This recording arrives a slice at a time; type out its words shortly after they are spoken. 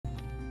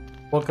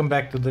Welcome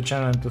back to the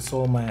channel, to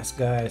Soulmask,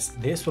 guys.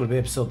 This will be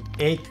episode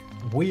 8.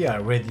 We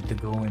are ready to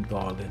go into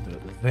our little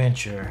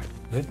adventure.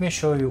 Let me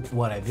show you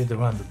what I did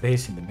around the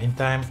base in the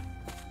meantime.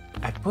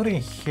 I put in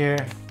here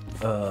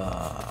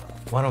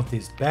one of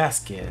these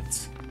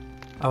baskets.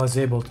 I was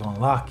able to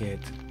unlock it.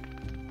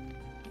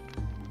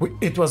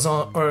 It was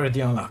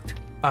already unlocked.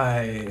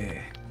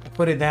 I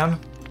put it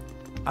down.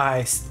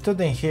 I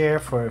stood in here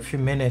for a few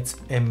minutes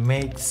and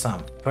made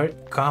some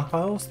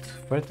compost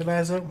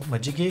fertilizer,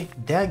 B.I.G.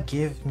 That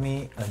gave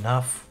me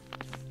enough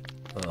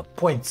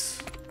points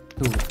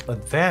to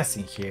advance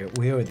in here.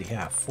 We already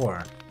have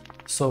 4.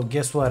 So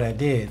guess what I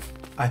did?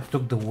 I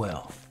took the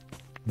well.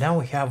 Now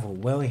we have a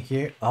well in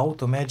here.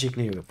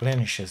 Automatically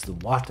replenishes the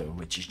water,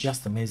 which is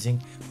just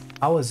amazing.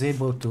 I was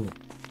able to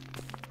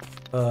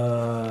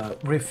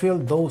refill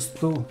those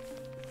 2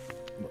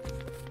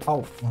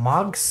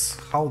 mugs,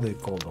 how do you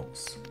call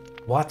those,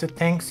 water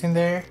tanks in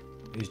there.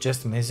 It's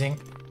just amazing.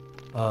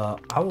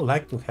 I would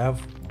like to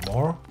have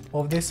more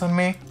of this on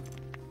me.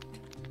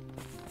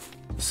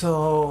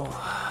 So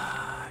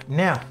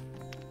now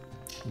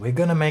we're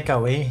gonna make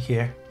our way in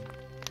here,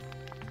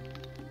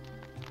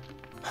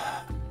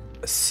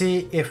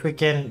 see if we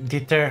can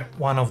deter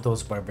one of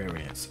those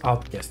barbarians,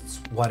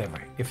 outcasts,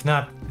 whatever. If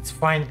not, it's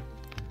fine,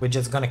 we're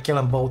just gonna kill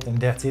them both and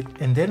that's it.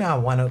 And then I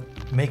want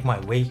to make my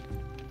way,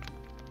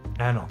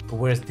 I don't know,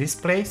 towards this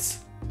place.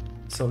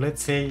 So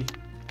let's say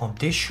on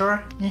this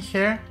shore in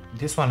here,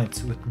 this one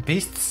it's with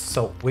beasts,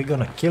 so we're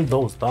gonna kill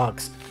those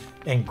dogs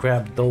and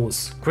grab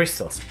those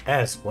crystals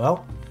as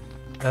well.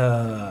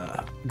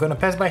 Gonna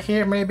pass by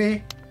here,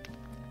 maybe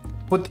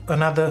put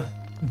another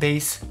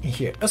base in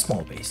here, a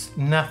small base,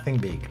 nothing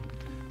big.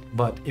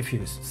 But if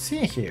you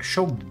see here,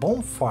 show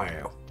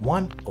bonfire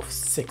 1 of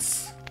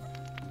 6.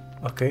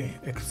 Okay,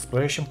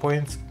 exploration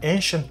points,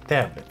 ancient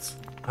tablets.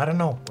 I don't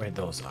know where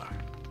those are,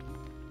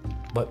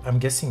 but I'm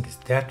guessing it's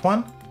that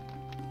one.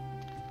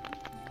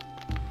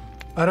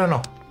 I don't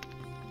know.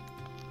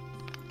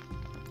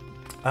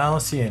 I don't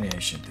see any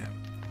ancient tab.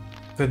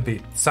 Could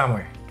be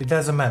somewhere. It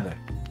doesn't matter.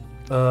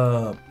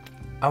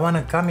 I want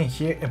to come in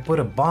here and put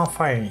a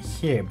bonfire in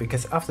here,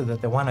 because after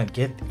that I want to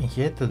get in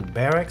here to the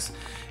barracks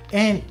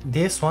and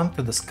this one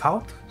to the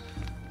scout,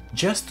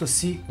 just to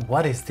see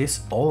what is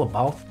this all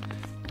about.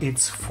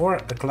 It's 4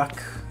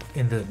 o'clock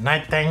in the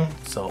night time,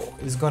 so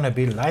it's gonna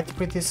be light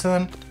pretty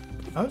soon.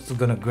 I'm just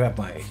gonna grab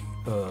my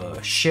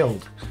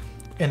shield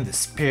and the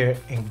spear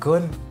and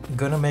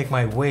gonna make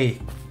my way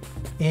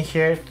in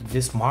here to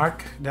this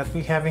mark that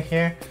we have in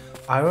here.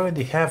 I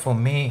already have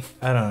on me,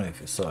 I don't know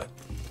if you saw it,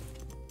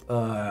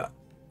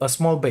 a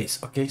small base.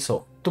 Okay,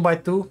 so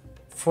 2x2,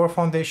 4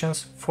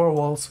 foundations, 4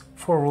 walls,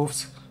 4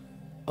 roofs,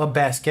 a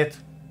basket,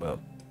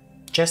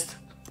 chest,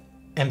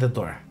 and the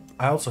door.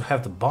 I also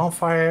have the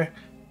bonfire,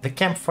 the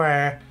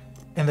campfire,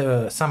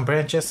 and some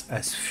branches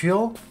as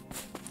fuel.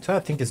 So I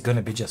think it's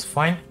gonna be just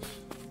fine.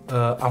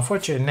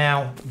 Unfortunately,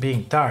 now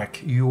being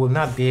dark, you will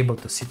not be able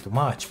to see too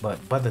much, but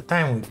by the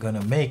time we're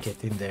gonna make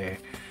it in there,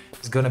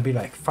 it's gonna be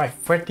like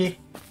 5:30.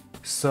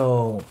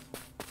 So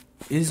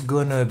it's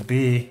gonna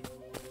be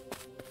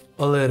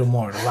a little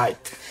more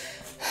light.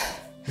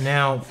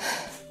 Now,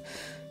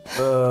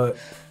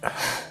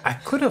 I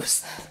could have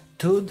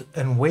stood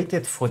and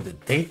waited for the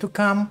day to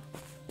come,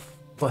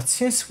 but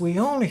since we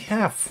only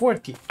have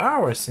 40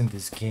 hours in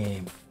this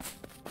game,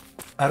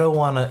 I don't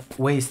want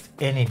to waste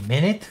any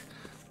minute,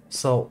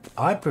 so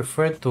I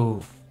prefer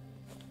to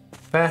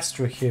pass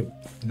through here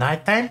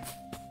nighttime,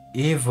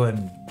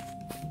 even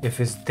if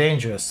it's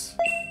dangerous.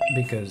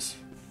 Because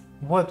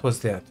what was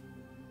that?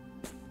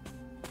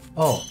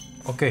 Oh,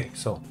 okay,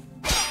 so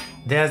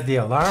there's the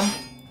alarm.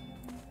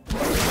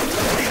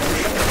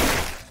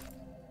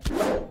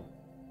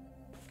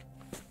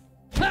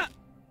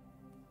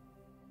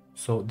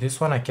 So this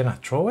one I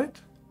cannot throw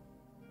it?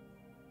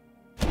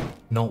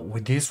 No,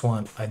 with this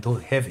one I do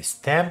heavy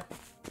stab.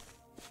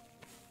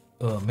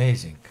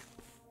 Amazing.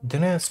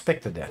 Didn't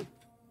expect that.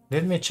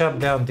 Let me chop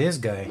down this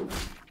guy.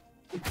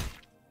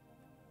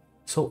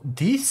 So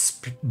this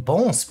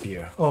bone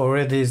spear, oh,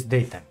 already is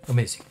daytime.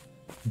 Amazing.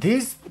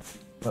 This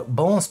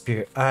bone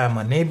spear, I am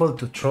unable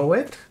to throw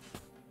it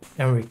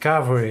and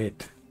recover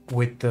it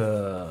with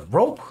the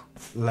rope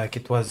like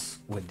it was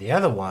with the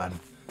other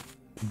one.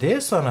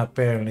 This one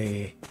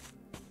apparently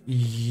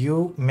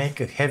you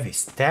make a heavy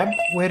stab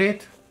with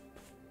it.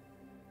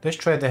 Let's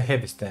try the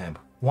heavy stab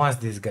once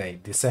this guy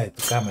decides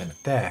to come and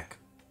attack.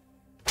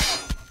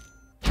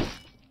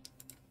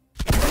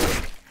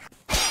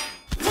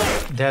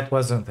 That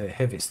wasn't a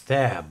heavy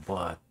stab,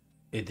 but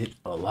it did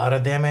a lot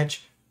of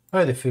damage. I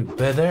already feel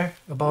better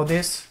about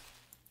this.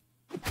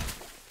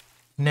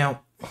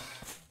 Now,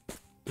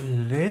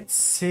 let's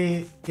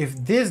see if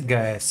these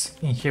guys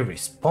in here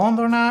respond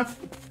or not.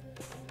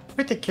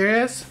 Pretty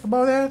curious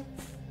about that.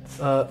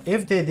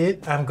 If they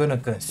did, I'm gonna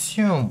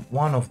consume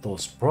one of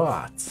those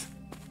broths,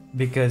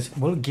 because it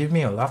will give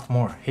me a lot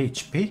more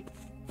HP.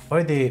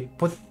 Or they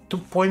put 2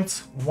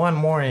 points, 1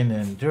 more in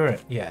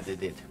endurance. Yeah, they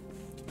did.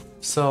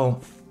 So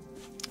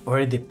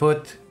already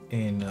put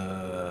in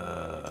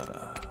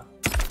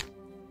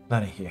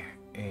not in here,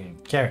 in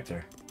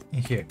character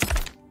in here.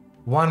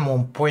 One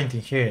more point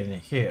in here and in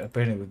here.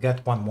 Apparently we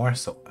got one more,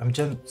 so I'm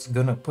just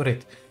gonna put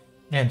it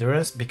in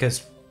endurance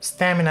because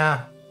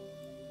stamina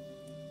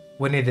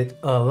we need it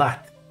a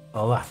lot,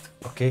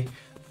 okay?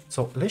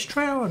 So let's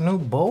try our new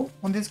bow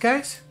on these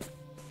guys.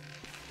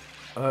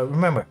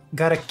 Remember,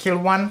 gotta kill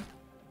one,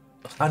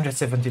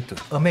 172,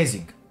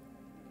 amazing.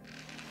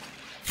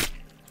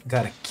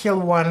 Gotta kill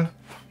one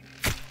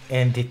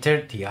and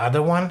deter the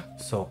other one,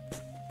 so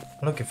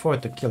I'm looking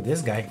forward to kill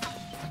this guy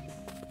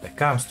that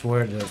comes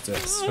toward us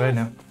right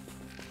now.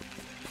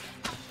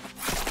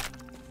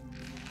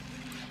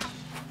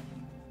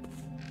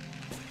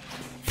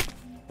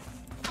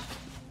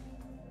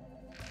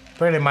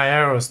 Apparently my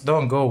arrows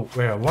don't go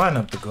where I want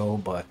them to go,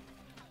 but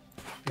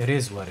it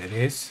is what it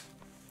is.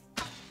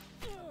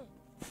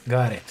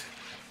 Got it.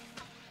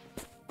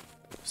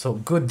 So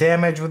good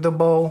damage with the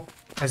bow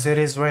as it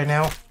is right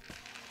now.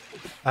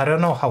 I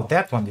don't know how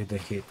that one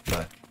didn't hit,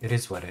 but it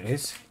is what it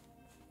is.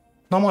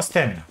 No more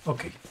stamina.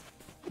 Okay.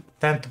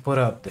 Time to put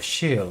up the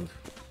shield.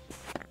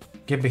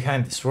 Get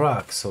behind this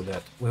rock so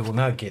that we will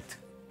not get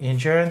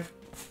injured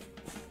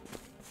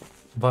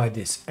by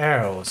these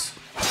arrows.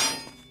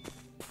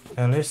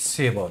 And let's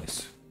see about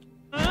this.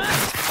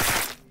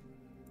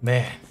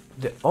 Man.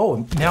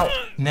 Oh,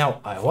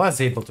 now I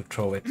was able to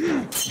throw it.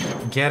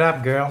 Get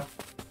up, girl.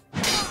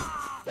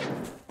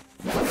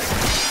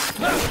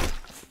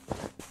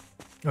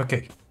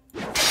 Okay.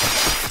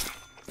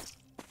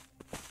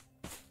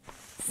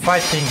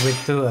 Fighting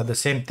with two at the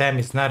same time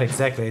is not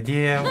exactly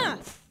ideal.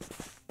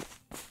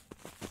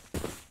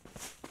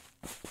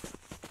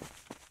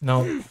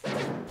 No.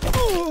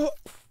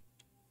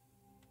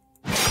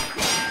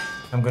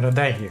 I'm gonna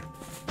die here.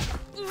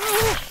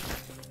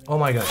 Oh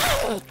my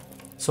god.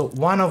 So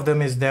one of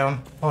them is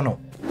down. Oh no.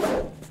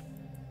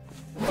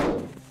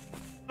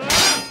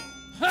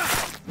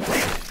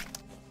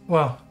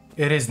 Well,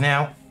 it is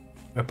now.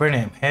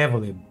 Apparently I'm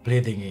heavily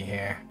bleeding in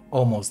here.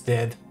 Almost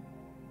dead.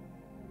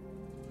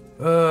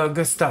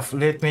 Good stuff.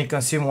 Let me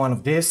consume one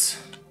of this.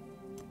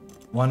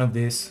 One of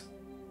this.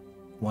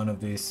 One of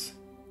this.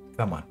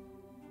 Come on.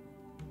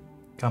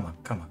 Come on,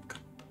 come on.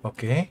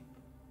 Okay.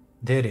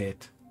 Did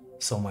it.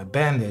 So my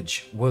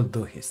bandage will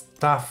do his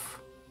stuff.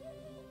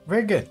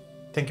 Very good.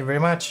 Thank you very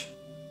much.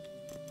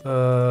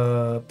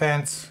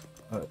 Pants.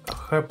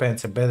 Her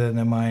pants are better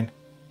than mine.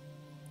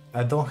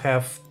 I don't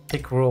have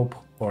thick rope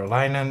or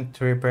linen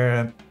to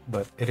repair it,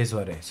 but it is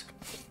what it is.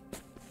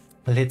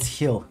 Let's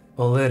heal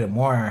a little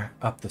more,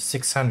 up to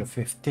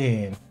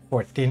 615,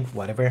 14,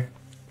 whatever.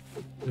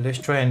 Let's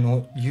try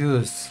and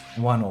use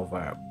one of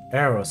our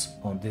arrows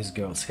on this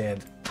girl's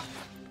head.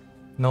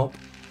 Nope.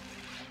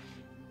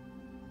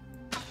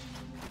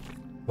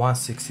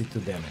 162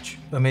 damage.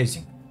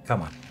 Amazing.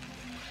 Come on.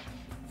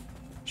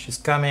 She's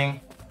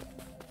coming.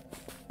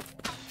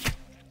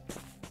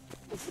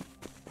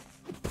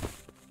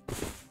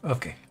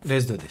 Okay,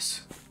 let's do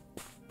this.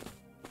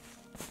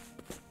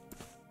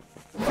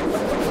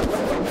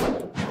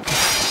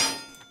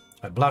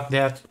 I blocked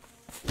that.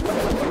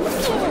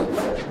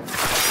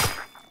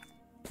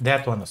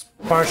 That one was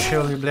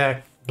partially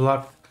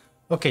blocked.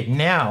 Okay,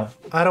 now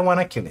I don't want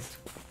to kill it.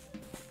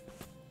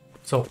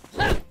 So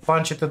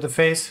punch it to the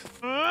face.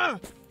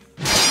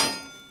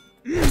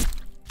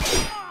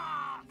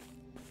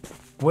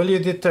 Will you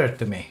deter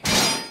to me?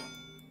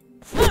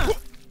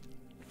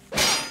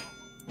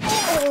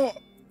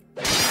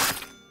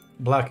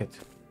 Block it.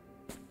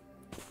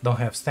 Don't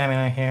have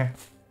stamina here.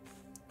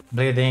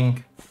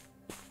 Bleeding.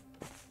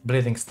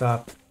 Bleeding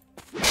stop.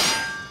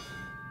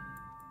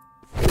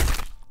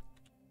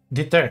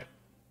 Deter.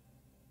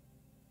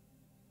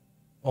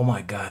 Oh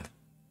my god.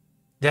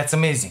 That's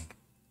amazing.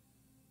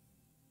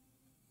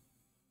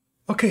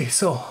 Okay,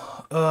 so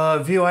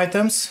view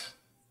items.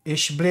 Is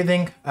she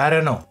bleeding? I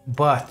don't know,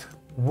 but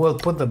we'll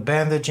put the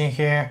bandage in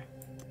here.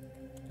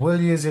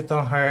 We'll use it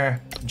on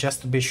her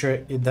just to be sure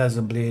it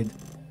doesn't bleed.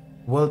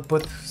 We'll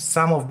put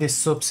some of these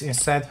soups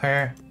inside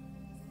her,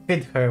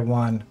 feed her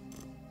one,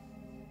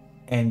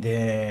 and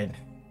then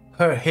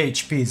her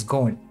HP is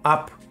going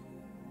up.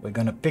 We're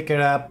gonna pick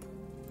her up.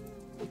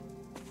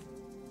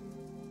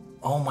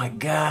 Oh my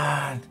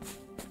god.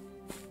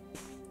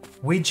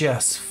 We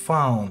just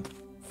found.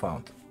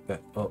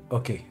 Oh,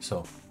 okay,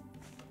 so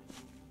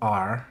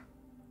R.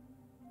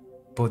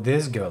 Put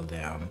this girl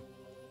down.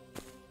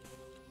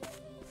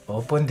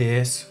 Open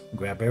this.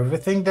 Grab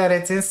everything that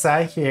is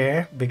inside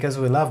here because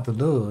we love the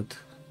loot.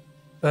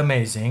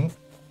 Amazing.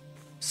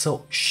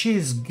 So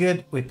she's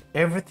good with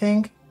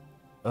everything.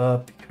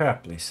 Pick her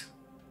up, please.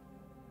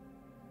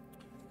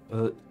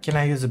 Can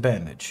I use a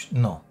bandage?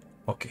 No.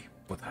 Okay.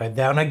 Put her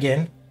down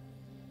again.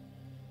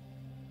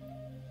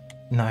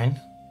 9.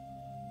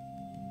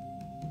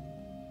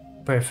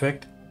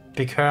 Perfect.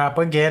 Pick her up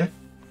again.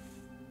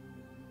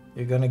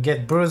 You're gonna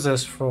get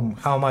bruises from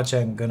how much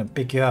I'm gonna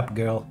pick you up,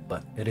 girl,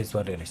 but it is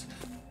what it is.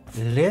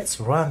 Let's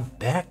run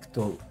back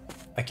to...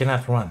 I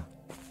cannot run.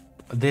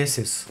 This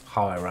is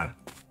how I run.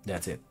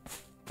 That's it.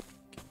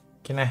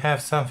 Can I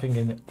have something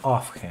in the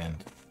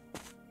offhand?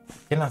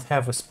 cannot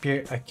have a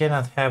spear, I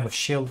cannot have a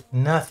shield,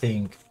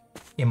 nothing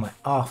in my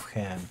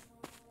offhand.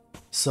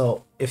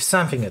 So if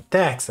something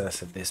attacks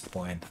us at this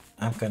point,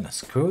 I'm kinda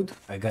screwed.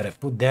 I gotta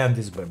put down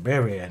this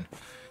barbarian,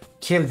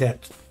 kill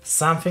that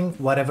something,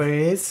 whatever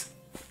it is,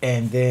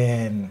 and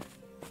then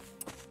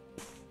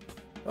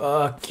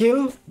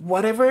kill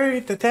whatever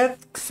it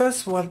attacks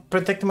us while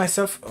protecting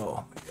myself. Oh my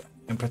god.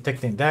 And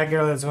protecting that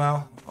girl as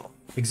well. Oh,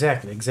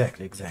 exactly.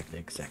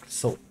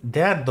 So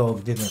that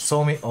dog didn't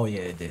saw me. Oh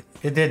yeah, it did.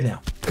 It did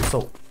now.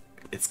 So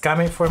it's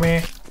coming for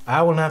me.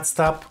 I will not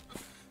stop.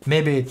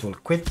 Maybe it will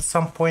quit at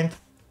some point.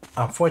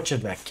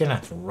 Unfortunately, I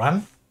cannot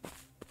run.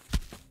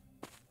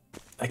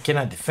 I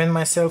cannot defend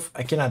myself.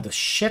 I cannot do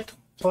shit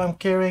while I'm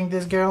carrying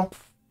this girl.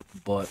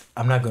 But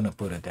I'm not gonna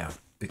put it down,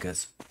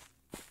 because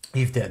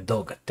if that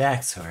dog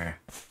attacks her,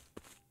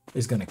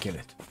 it's gonna kill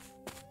it.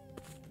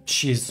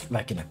 She's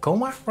like in a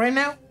coma right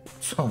now.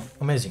 So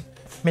amazing.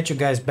 Meet you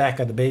guys back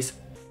at the base.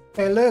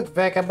 Hey look,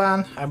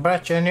 vagabond, I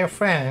brought you a new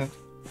friend.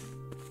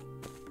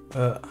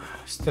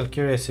 Still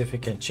curious if you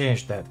can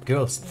change that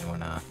girl's name or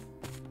not.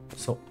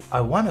 So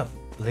I wanna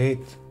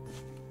plate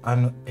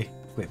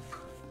unequip.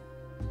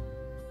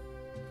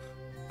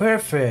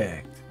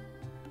 Perfect.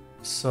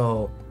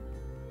 So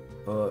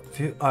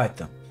view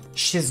item.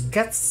 She's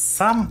got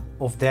some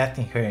of that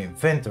in her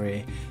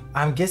inventory.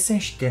 I'm guessing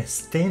she can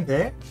stay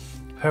there.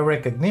 Her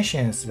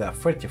recognition is at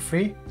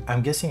 33.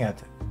 I'm guessing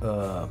at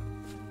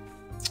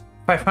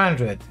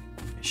 500.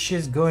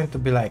 She's going to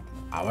be like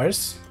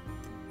ours,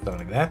 something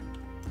like that.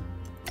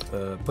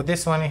 Put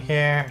this one in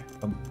here.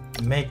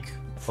 Make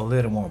a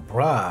little more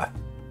broth.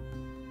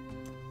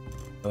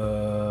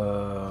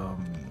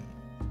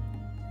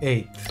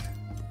 8.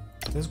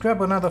 Let's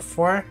grab another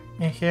 4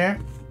 in here.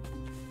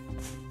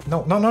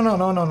 No.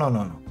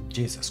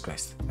 Jesus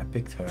Christ. I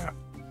picked her up.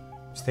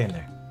 Stay in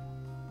there.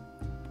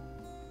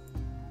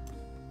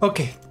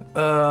 Okay.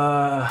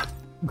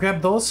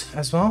 Grab those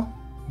as well.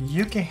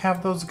 You can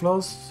have those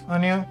gloves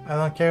on you. I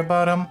don't care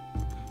about them.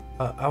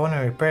 I want to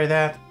repair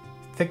that.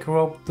 Thick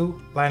rope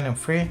 2, line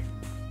 3.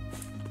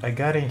 I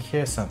got in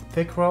here some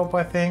thick rope,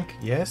 I think.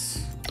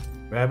 Yes.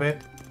 Grab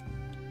it.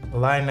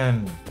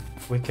 Linen,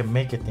 we can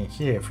make it in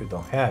here if we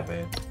don't have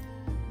it.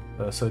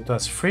 So it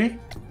was 3.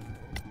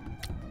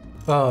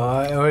 Oh,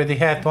 I already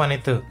had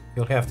 22.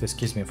 You'll have to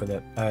excuse me for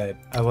that.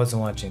 I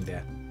wasn't watching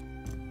that.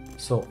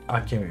 So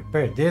I can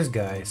repair these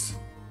guys.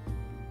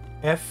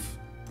 F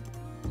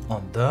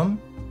on them.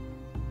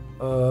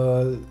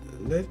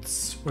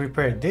 Let's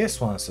repair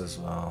these ones as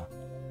well.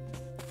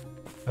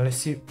 Let's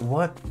see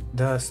what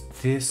does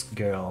this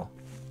girl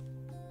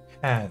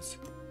has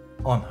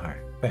on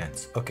her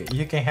pants. Okay,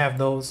 you can have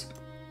those.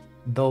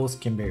 Those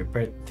can be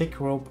repaired. Thick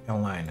rope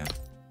and linen.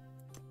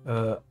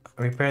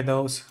 Repair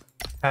those.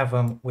 Have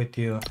them with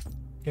you.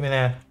 Give me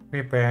that.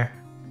 Repair.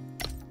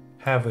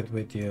 Have it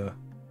with you.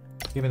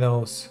 Give me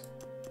those.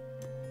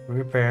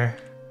 Repair.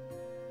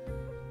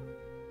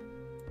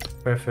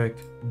 Perfect.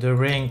 The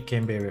ring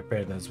can be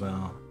repaired as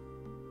well.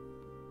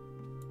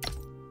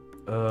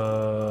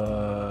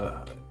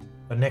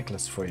 A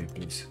necklace for you,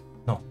 please.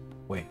 No,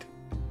 wait.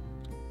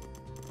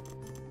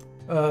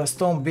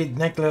 Stone bead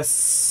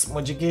necklace,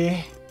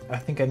 Mojigi. I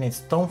think I need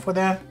stone for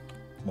that.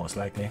 Most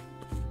likely.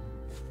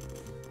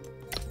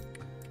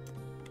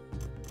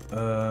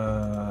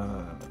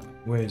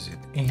 Where is it?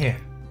 In here.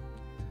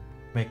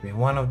 Make me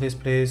one of these,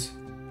 please.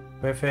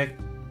 Perfect.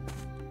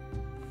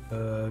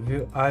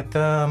 View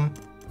item.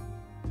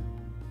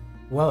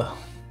 Well,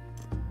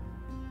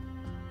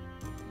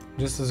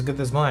 just as good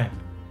as mine.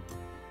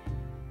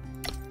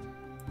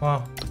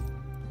 Well,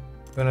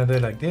 gonna do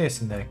it like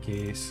this in that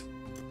case.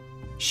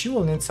 She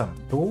will need some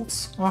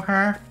tools on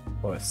her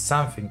or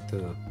something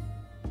to,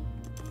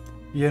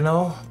 you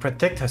know,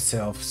 protect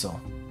herself. So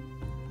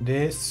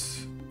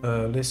this,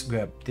 let's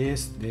grab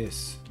this,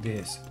 this,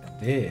 and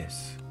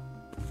this.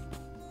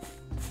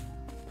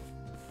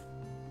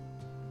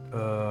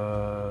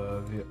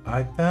 View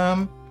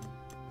item.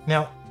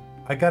 Now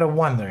I gotta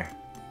wonder.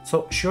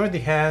 So she already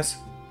has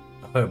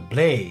her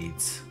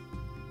blades.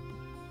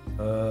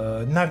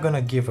 Not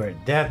gonna give her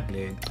that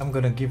blade. I'm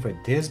gonna give her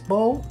this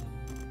bow.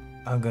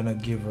 I'm gonna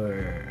give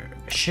her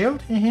a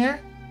shield in here.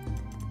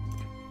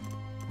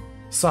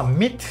 Some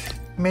meat,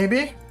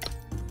 maybe.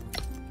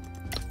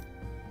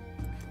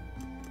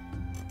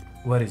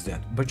 What is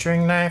that?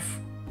 Butchering knife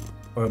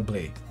or a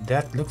blade?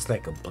 That looks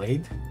like a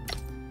blade.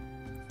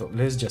 So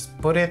let's just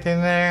put it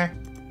in there.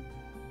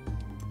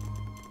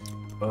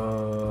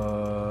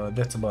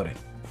 That's about it.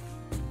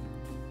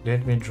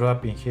 Let me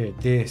drop in here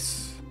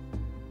this.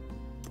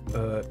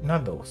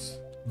 Not those.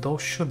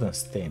 Those shouldn't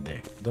stay in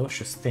there. Those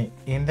should stay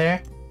in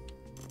there.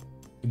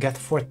 We got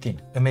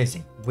 14.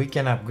 Amazing. We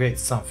can upgrade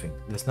something.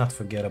 Let's not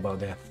forget about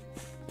that.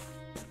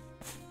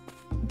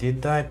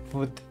 Did I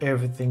put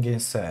everything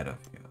inside of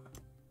you?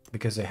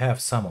 Because I have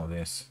some of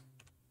this.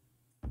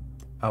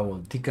 I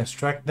will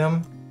deconstruct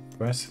them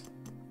first.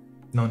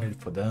 No need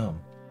for them.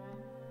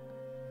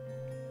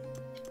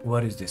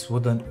 What is this?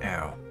 Wooden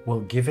arrow.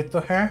 We'll give it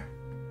to her.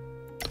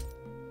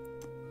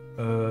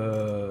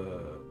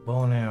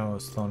 Bone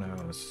arrows, stone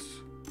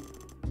arrows.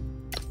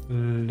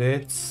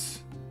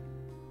 let's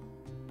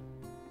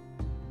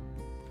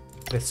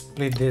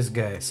split these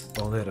guys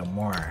a little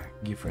more.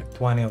 Give her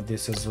 20 of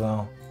this as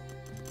well.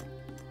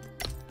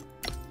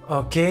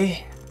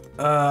 Okay.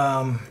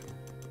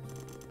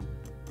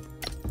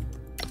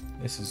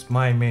 This is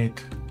my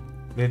meat.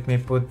 Let me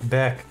put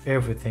back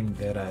everything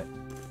that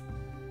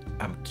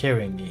I'm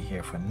carrying in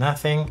here for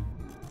nothing.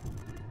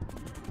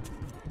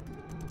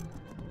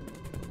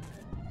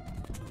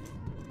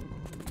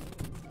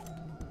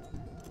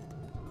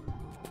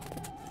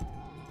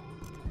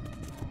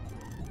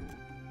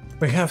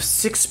 We have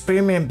 6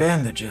 premium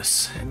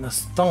bandages and a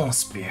stone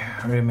spear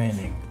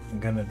remaining. I'm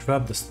gonna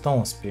drop the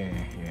stone spear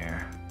in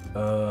here.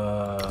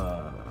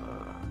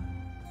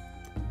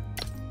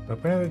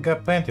 Apparently we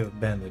got plenty of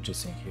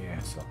bandages in here,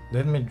 so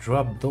let me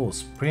drop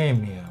those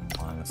premium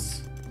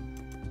ones.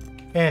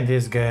 And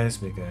these guys,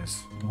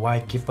 because why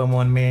keep them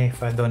on me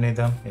if I don't need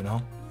them, you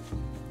know?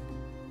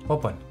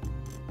 Open.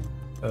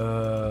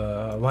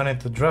 I wanted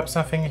to drop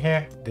something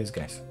here. These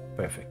guys.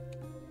 Perfect.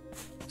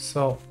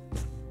 So,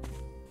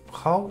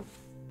 how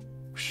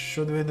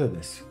should we do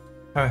this?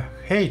 Our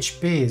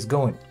HP is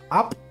going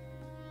up.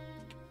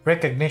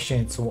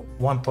 Recognition is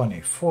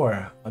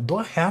 124. Do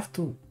I have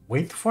to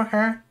wait for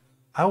her?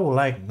 I would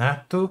like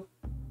not to.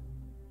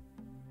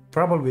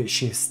 Probably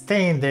she's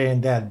staying there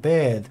in that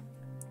bed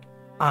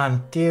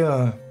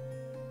until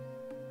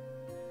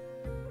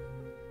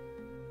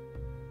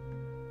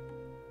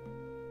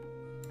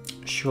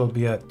she will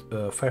be at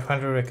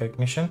 500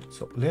 recognition.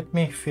 So let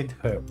me feed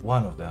her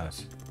one of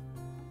those.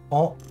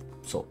 Oh,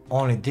 so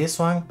only this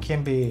one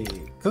can be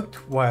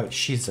cooked while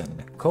she's in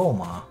a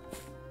coma.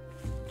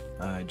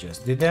 I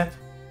just did that.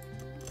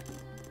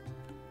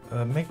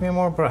 Make me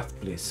more broth,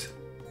 please.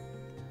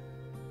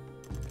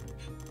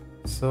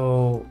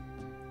 So,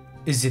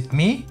 is it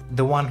me,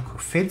 the one who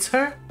feeds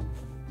her?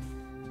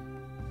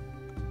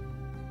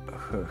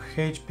 Her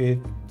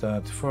HP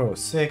at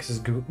 406 is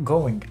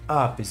going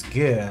up, is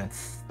good.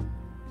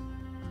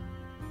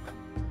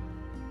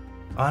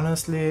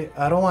 Honestly,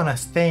 I don't want to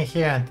stay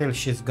here until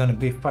she's gonna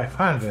be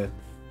 500.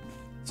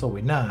 So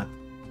we're not.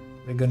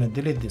 We're gonna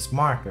delete this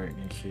marker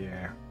in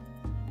here.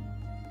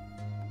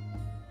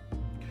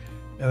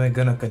 And we're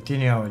gonna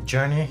continue our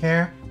journey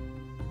here.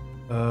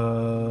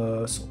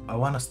 So I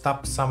want to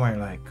stop somewhere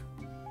like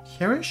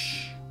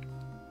here-ish.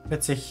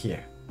 Let's say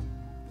here.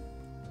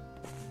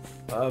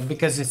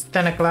 Because it's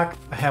 10 o'clock,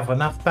 I have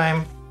enough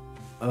time.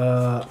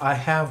 I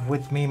have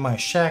with me my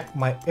shack,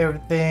 my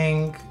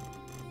everything.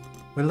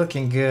 We're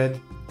looking good.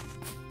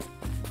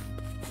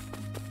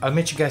 I'll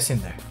meet you guys in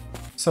there.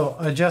 So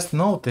I just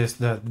noticed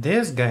that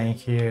this guy in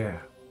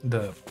here,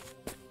 the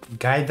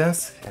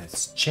guidance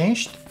has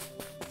changed.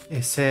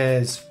 It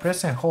says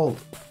press and hold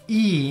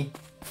E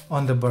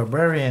on the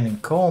barbarian in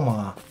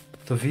coma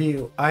to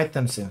view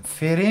items and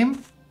feed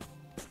him.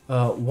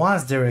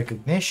 Once the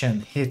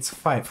recognition hits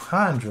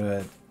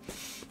 500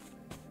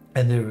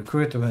 and the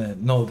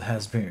recruitment node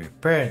has been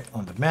repaired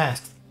on the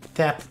mask,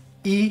 tap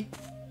E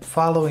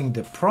following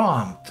the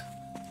prompt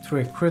to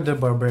recruit the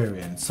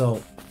barbarian.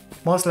 So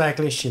most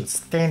likely she'll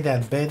stay in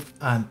that bed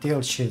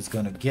until she's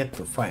gonna get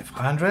to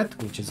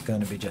 500, which is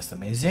gonna be just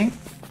amazing.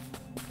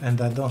 And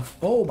I don't,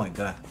 oh my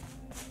god,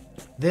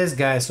 this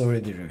guy's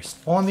already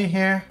responding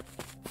here.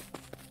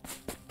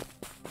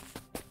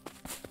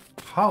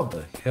 How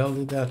the hell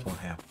did that one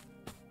happen?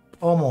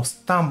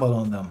 Almost stumbled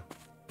on them.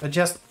 I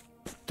just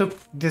took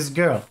this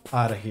girl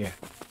out of here.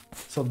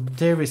 So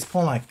they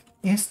respawn like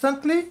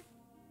instantly?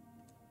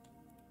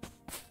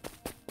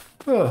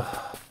 Ugh.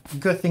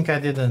 Good thing I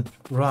didn't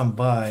run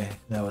by.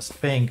 I was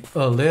paying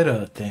a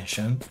little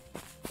attention.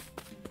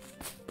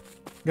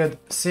 Good.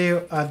 See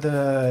you at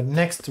the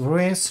next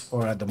ruins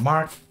or at the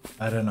mark.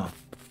 I don't know.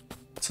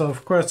 So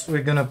of course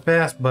we're gonna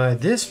pass by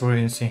these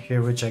ruins in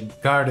here, which are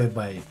guarded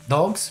by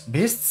dogs,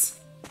 beasts.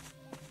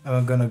 And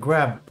we're gonna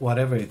grab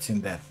whatever it's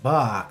in that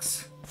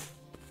box.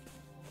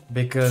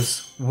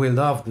 Because we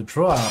love the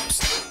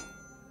drops.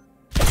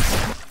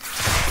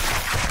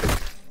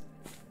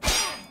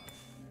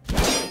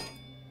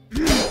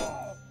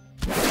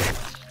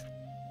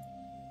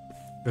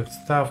 Good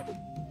stuff.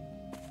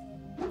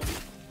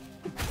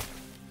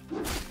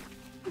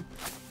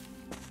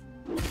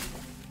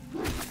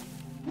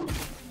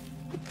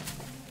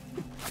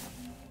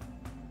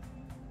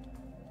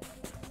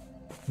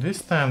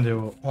 This time there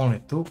were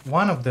only two.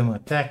 One of them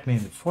attacked me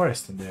in the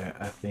forest in there.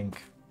 I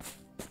think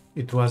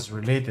it was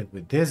related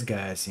with these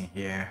guys in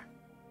here.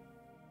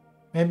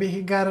 Maybe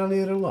he got a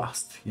little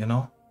lost, you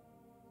know?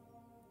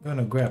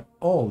 Gonna grab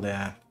all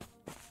that.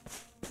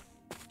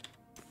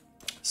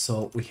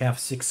 So we have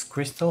 6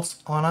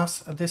 crystals on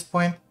us at this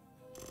point.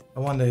 I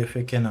wonder if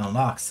we can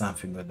unlock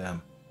something with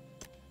them.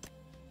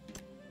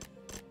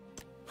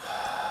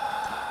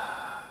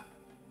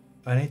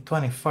 I need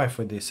 25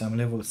 for this. I'm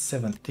level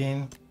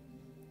 17.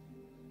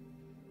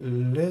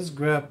 Let's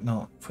grab,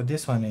 no, for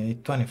this one I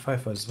need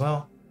 25 as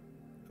well.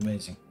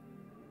 Amazing.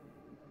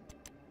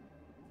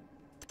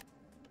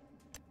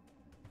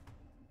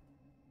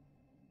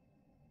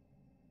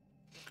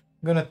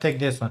 I'm gonna take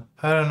this one.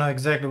 I don't know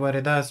exactly what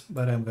it does,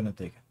 but I'm gonna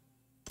take it.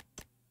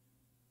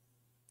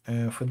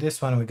 And for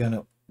this one, we're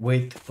gonna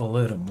wait a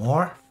little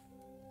more.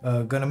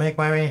 Gonna make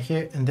my way in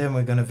here, and then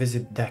we're gonna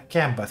visit that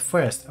camp. But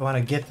first, I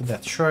wanna get to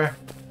that shore.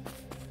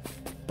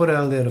 Put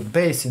a little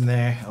base in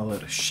there, a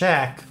little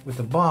shack with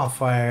a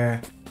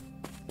bonfire.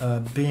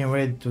 Being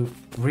ready to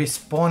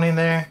respawn in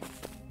there.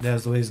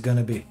 That's what it's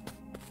gonna be.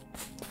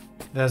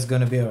 That's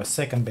gonna be our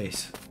second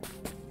base.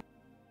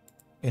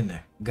 In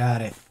there.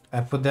 Got it.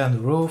 I put down the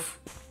roof.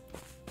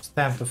 It's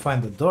time to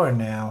find the door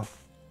now.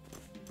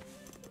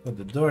 Put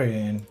the door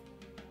in.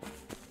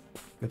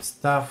 Good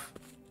stuff.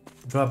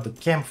 Drop the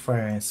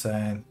campfire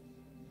inside.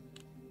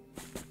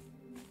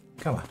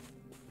 Come on.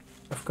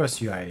 Of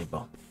course you are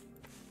able.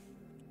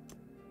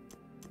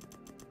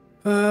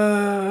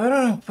 I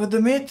don't know. Put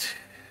the meat.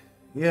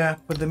 Yeah,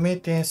 put the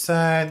meat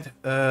inside.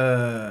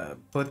 I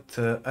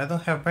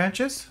don't have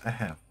branches. I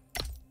have.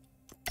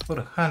 Put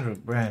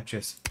 100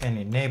 branches and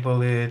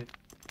enable it.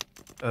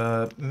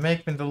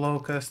 Make me the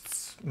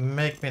locusts.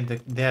 Make me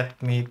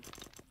that meat.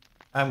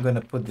 I'm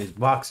gonna put this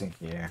box in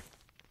here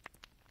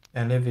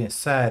and live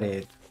inside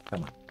it.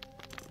 Come on.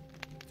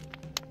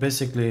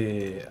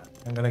 Basically,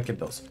 I'm gonna keep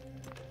those.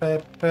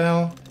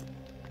 Pow.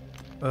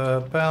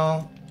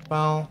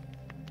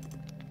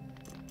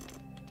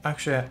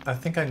 Actually, I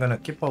think I'm gonna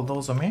keep all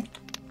those on me.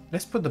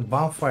 Let's put the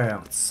bonfire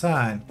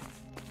outside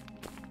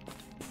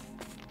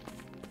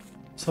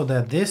so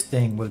that this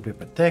thing will be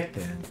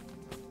protected.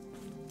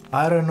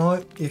 I don't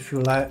know if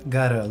you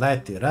gotta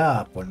light it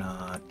up or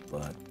not,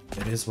 but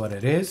it is what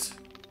it is.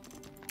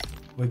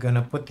 We're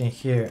gonna put in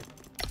here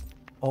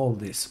all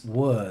this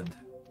wood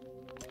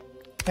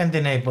and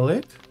enable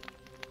it.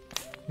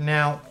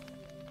 Now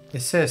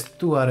it says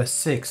 2 out of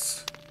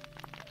 6.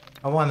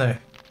 I wonder,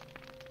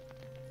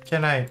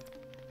 can I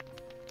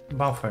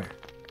bonfire?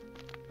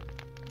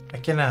 I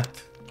cannot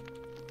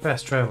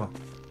fast travel.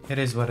 It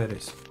is what it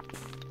is.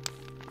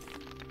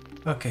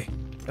 Okay,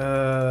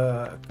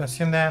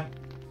 consume that.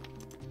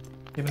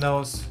 Keep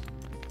those.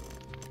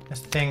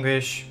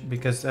 Extinguish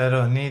because I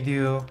don't need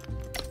you.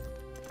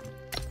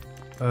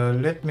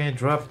 Let me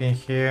drop in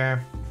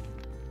here.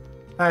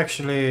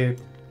 Actually,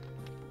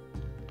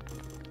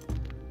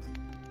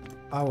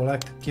 I would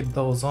like to keep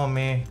those on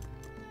me.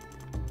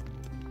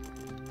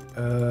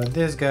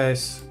 These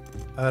guys,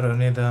 I don't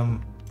need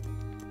them.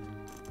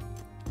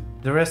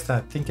 The rest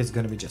I think is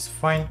gonna be just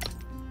fine.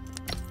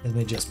 Let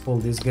me just pull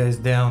these guys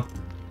down.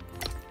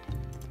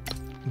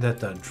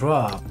 That are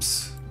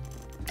drops.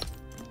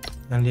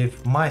 And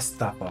leave my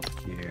stuff up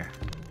here.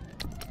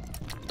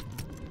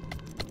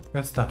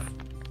 Good stuff.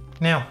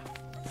 Now,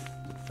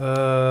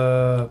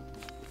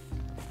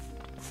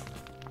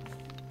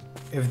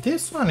 if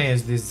this one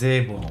is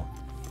disabled,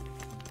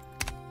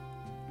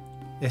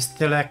 it's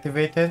still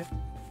activated.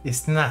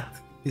 It's not.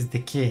 It's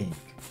decaying.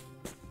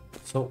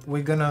 So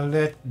we're gonna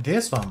let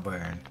this one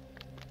burn.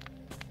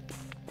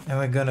 And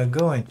we're gonna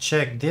go and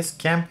check this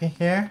camp in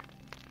here.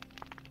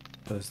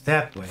 Goes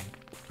that way,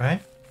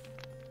 right?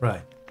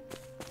 Right.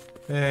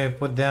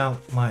 Put down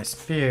my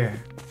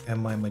spear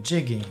and my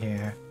majig in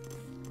here.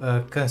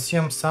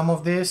 Consume some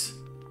of this.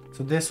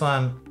 So this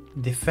one,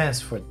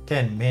 defense for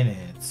 10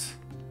 minutes.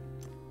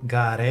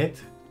 Got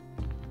it.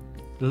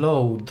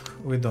 Load,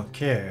 we don't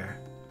care.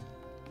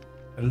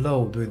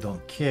 Load, we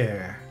don't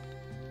care.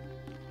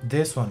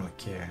 This one we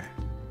care.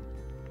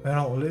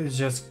 Well, let's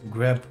just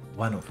grab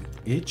one of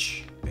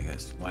each,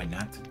 because why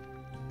not?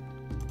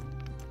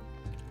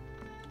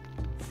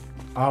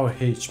 Our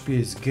HP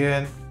is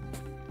good.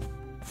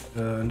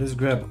 Let's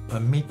grab a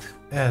meat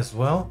as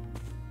well,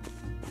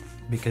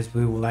 because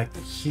we would like to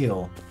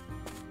heal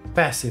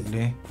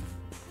passively.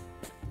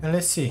 And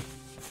let's see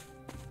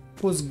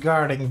who's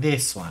guarding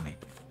this one.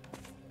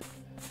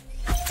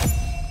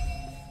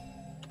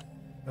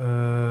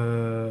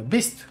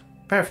 Beast,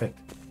 perfect.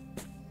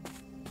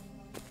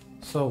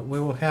 So we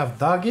will have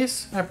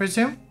doggies, I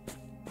presume.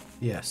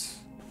 Yes.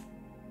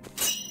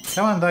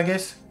 Come on,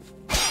 doggies.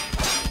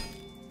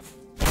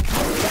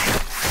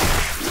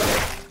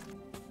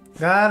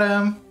 Got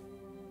him.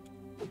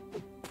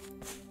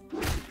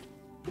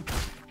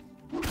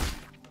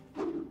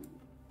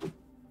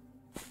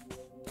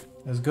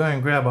 Let's go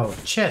and grab our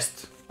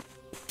chest.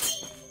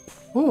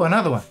 Ooh,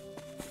 another one.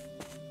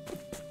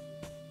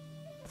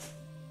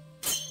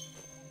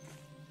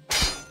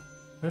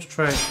 Let's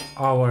try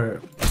our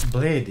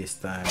blade this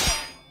time.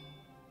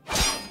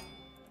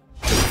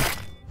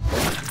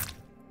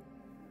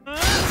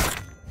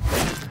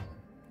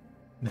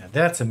 Now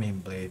that's a mean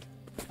blade.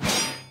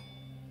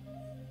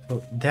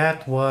 So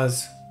that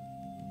was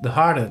the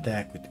heart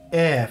attack with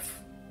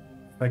F.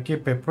 If I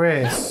keep a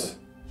press.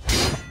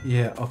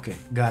 Yeah, okay,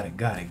 got it.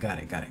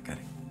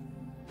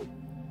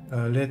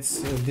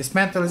 Let's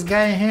dismantle this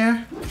guy in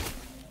here.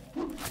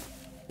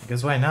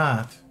 Because why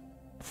not?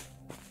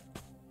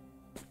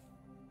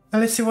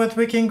 And let's see what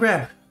we can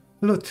grab.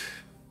 Loot.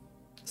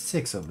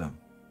 6 of them.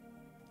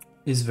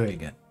 Is very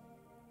good.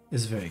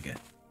 Is very good.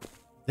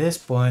 At this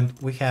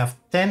point, we have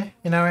 10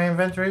 in our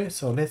inventory.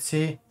 So let's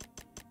see.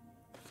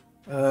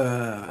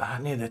 I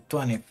needed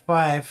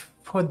 25.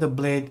 For the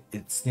blade,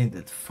 it's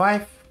needed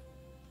 5.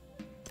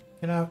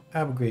 Can I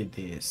upgrade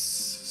this?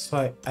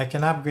 So I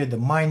can upgrade the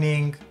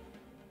mining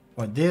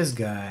or these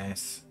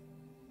guys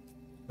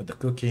or the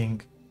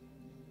cooking.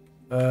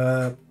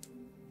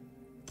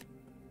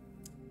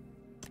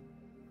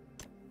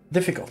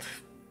 Difficult.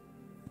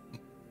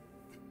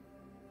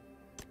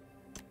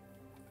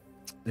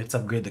 Let's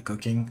upgrade the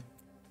cooking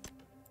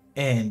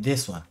and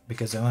this one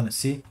because I want to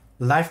see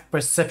life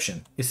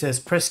perception. It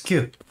says press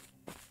Q.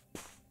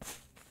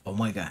 Oh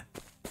my god.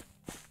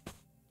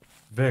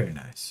 Very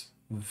nice.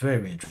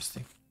 Very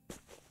interesting.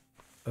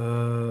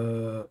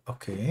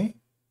 Okay.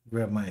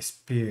 Grab my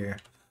spear.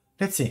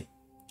 Let's see.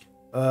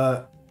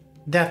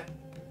 That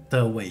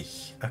the way.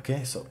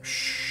 Okay, so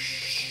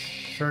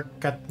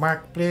shortcut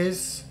mark,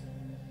 please.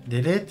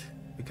 Delete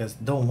because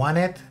don't want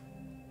it.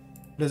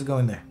 Let's go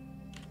in there.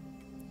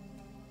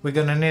 We're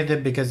gonna need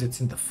it because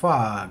it's in the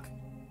fog.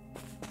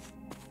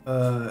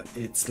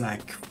 It's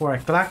like 4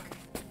 o'clock.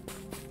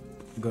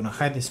 I'm gonna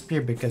hide the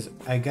spear because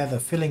I got a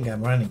feeling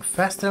I'm running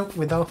faster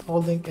without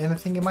holding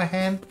anything in my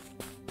hand.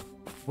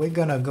 We're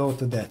gonna go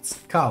to that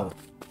scout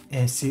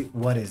and see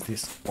what is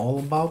this all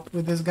about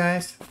with these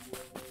guys.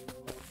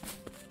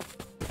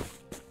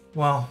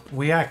 Well,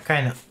 we are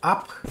kind of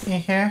up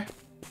in here.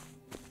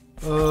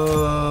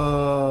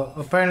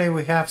 Apparently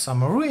we have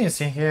some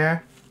ruins in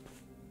here.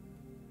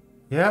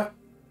 Yep.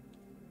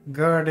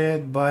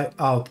 Guarded by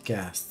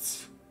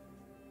outcasts.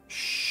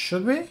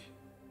 Should we?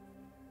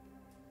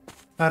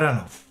 I don't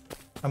know.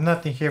 I'm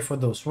not in here for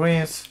those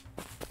ruins.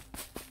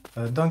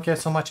 I don't care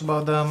so much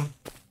about them.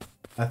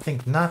 I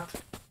think not.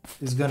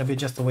 It's gonna be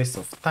just a waste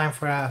of time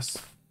for us.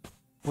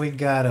 We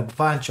got a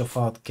bunch of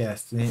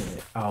outcasts in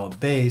our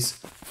base.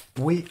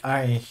 We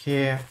are in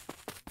here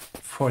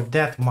for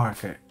that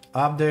marker.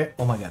 Up there.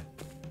 Oh my god.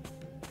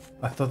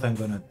 I thought I'm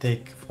gonna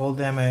take full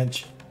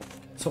damage.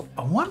 So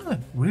I wanna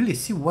really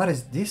see what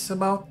is this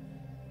about.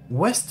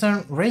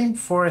 Western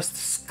Rainforest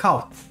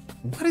Scout.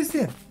 What is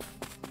it?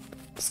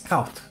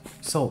 Scout.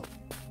 So,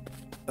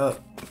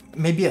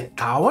 maybe a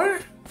tower?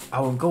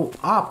 I will go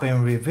up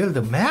and reveal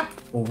the map?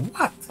 Or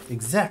what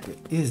exactly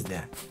is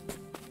that?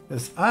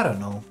 Because I don't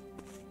know.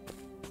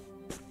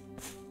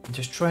 I'm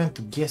just trying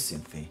to guess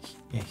in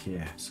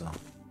here, so.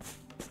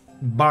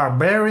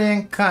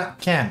 Barbarian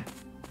camp.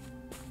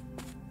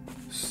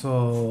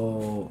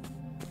 So,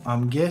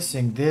 I'm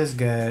guessing these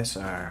guys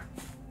are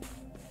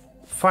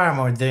far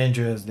more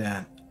dangerous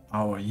than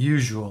our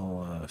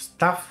usual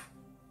stuff.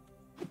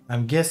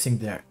 I'm guessing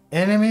they're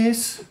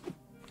enemies.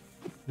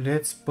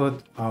 Let's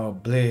put our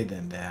blade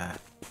in there.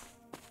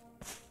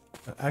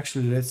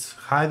 Actually, let's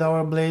hide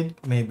our blade.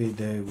 Maybe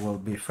they will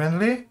be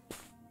friendly.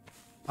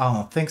 I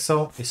don't think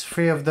so. It's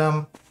 3 of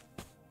them.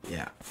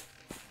 Yeah.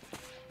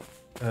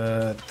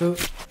 2.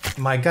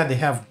 My god, they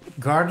have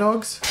guard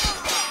dogs.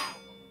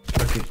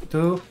 Okay,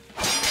 2.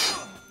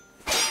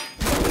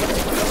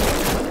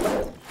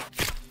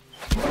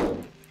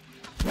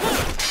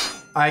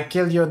 I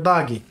killed your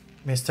doggy,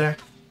 mister.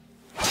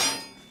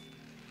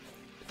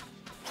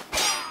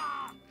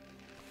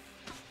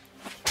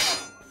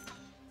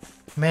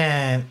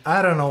 Man,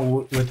 I don't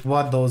know with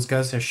what those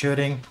guys are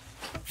shooting,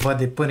 but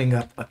they're putting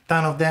up a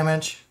ton of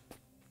damage.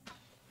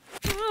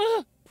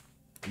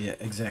 Yeah,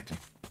 exactly.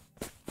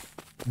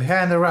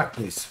 Behind the rock,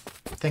 please.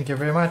 Thank you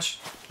very much.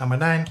 Number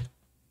 9.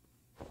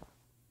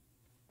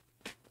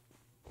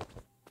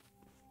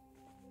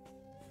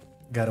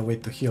 Gotta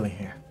wait to heal in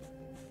here.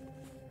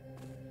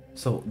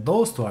 So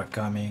those 2 are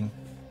coming.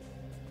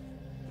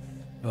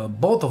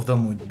 Both of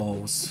them with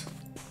bows.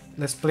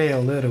 Let's play a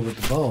little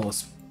with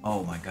bows.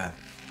 Oh my god.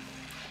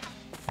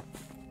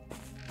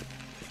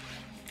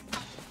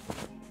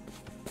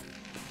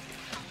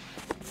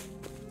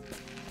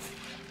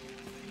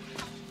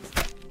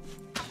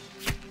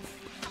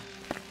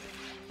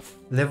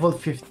 Level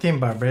 15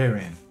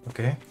 barbarian.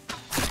 Okay.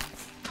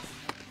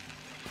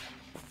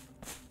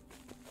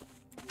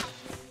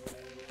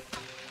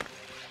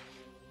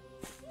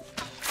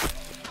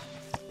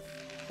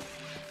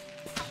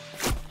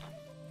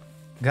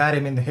 Got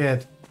him in the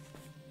head.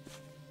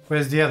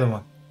 Where's the other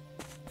one?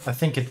 I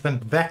think it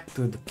went back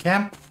to the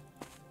camp.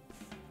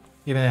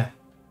 Even that.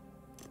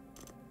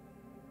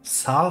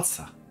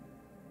 Salsa.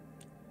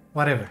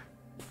 Whatever.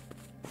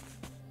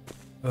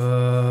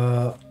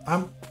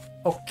 I'm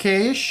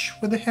okay-ish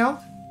with the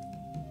health.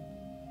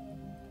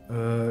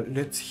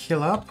 Let's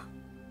heal up.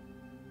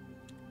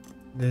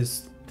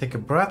 Let's take a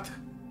breath.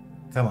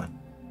 Come on.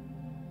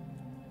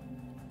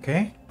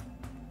 Okay.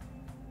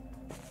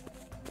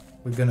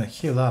 We're gonna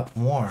heal up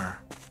more.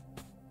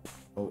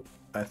 Oh,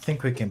 I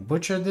think we can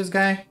butcher this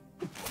guy.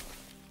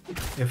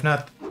 If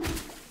not,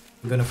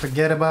 I'm gonna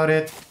forget about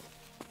it.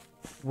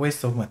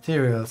 Waste of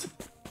materials.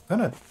 I'm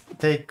gonna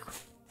take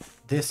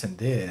this and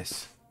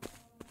this.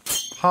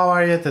 How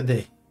are you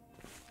today?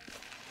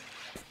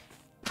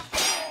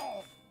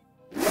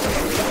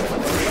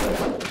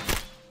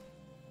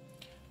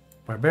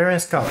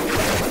 Barbarian Scout.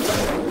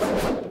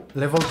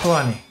 Level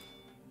 20.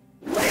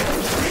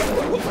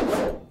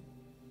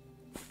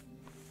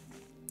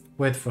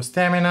 Wait for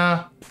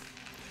stamina.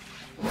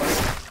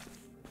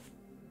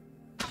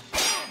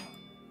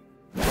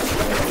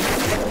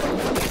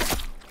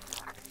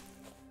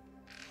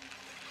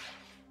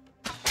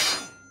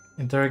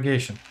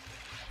 Interrogation.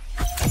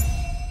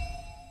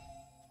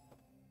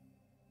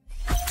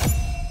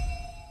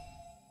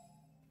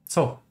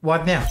 So,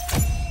 what now?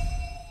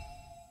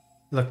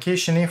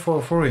 Location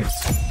info for ruins.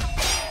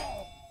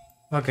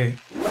 Okay.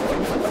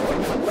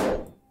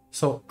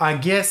 So, I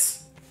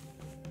guess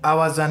I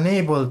was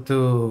unable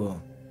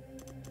to...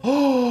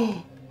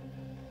 Oh!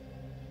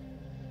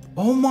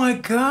 Oh my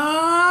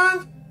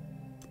god!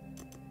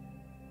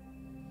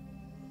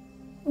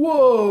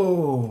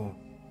 Whoa!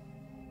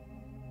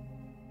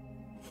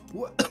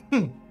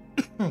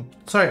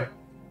 Sorry.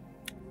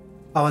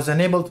 I was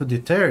unable to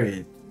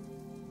deteriorate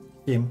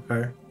him,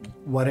 her,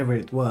 whatever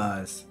it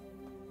was.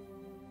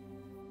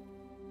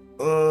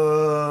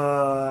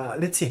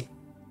 Let's see.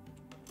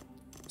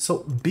 So,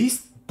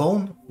 beast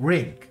bone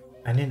ring.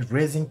 I need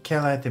resin,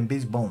 kelite, and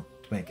beast bone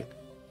to make it.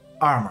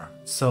 Armor.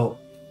 So,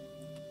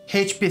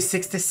 HP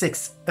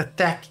 66,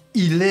 attack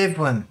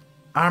 11,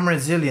 armor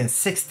resilience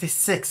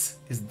 66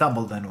 is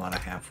double than what I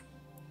have.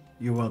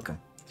 You're welcome.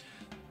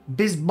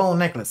 Beast bone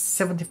necklace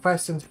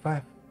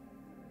 75,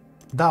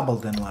 double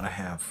than what I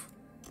have.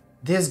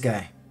 This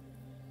guy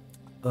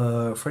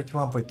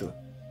 41.2,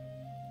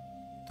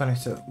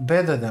 27,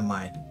 better than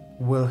mine.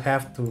 We'll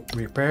have to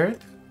repair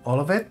it, all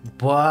of it,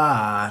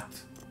 but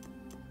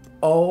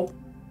oh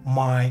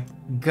my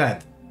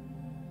god.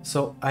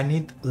 So I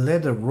need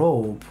leather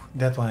rope.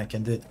 That one I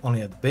can do it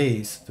only at the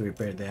base to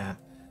repair that.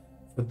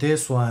 For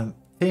this one,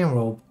 thin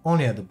rope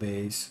only at the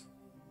base.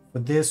 For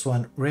this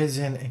one,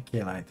 resin and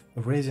kelite.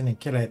 Resin and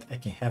kelite I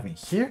can have in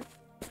here.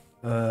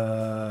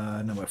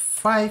 Number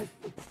 5.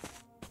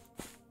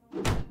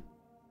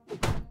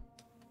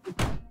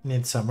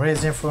 Need some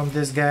resin from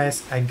these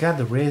guys. I got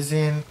the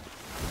resin.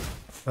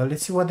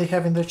 Let's see what they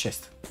have in their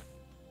chest.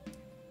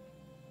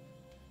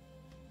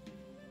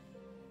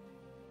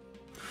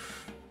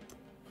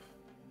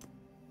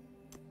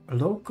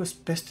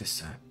 Locust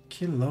pesticide.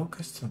 Kill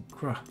locusts and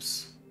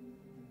crops.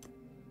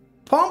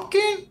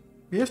 Pumpkin?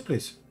 Yes,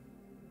 please.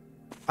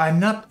 I'm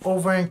not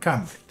over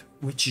encumbered,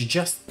 which is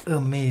just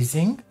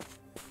amazing.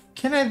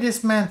 Can I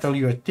dismantle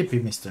your tippy,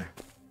 mister?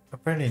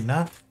 Apparently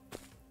not.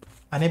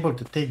 Unable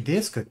to take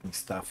this cooking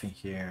stuff in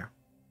here.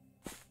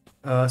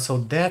 So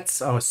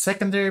that's our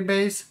secondary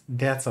base.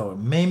 That's our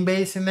main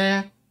base in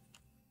there.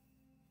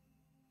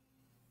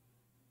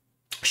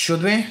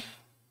 Should we?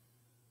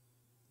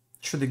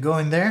 Should we go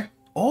in there?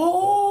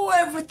 Oh,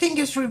 everything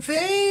is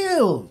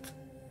revealed!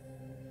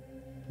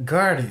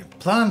 Guardian,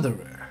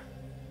 Plunderer,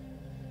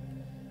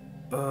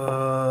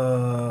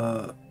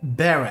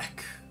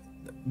 Barrack.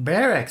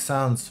 Barrack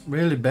sounds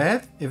really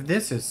bad. If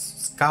this is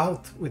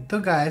Scout with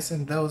 2 guys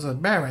and those are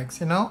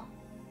barracks, you know?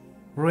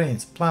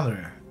 Ruins,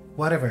 Plunderer,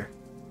 whatever.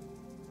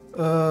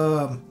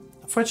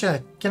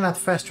 Unfortunately, I cannot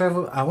fast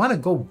travel. I want to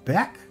go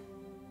back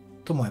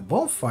to my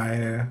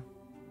bonfire.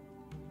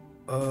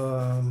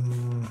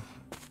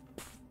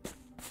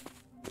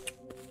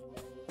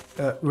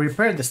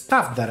 Repair the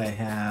stuff that I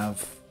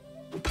have.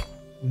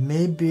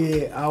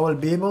 Maybe I will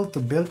be able to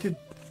build it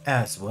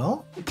as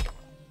well.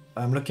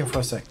 I'm looking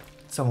for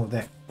some of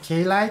that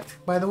kelite,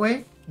 by the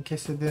way, in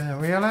case you didn't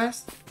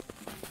realize.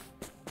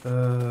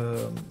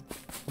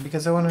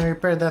 Because I want to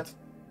repair that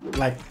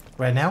like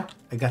right now.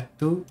 I got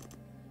 2,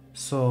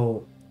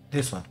 so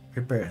this one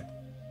repaired.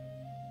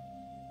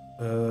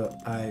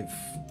 I've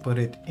put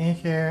it in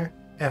here.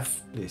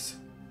 F, please.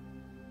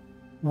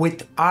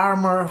 With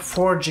armor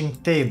forging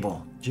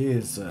table.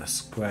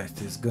 Jesus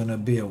Christ, it's gonna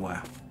be a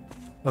while.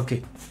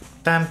 Okay,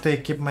 time to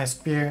equip my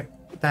spear,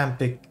 time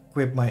to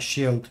equip my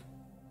shield.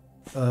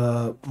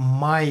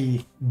 My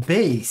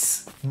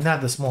base,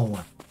 not the small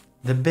one,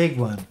 the big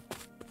one,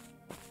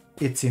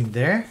 it's in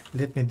there.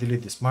 Let me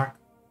delete this mark.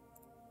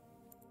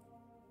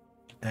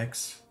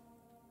 X.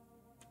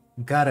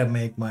 Gotta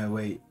make my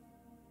way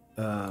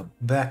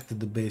back to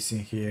the base in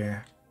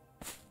here.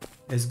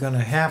 It's gonna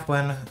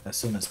happen as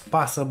soon as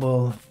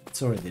possible.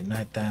 It's already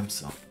nighttime,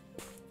 so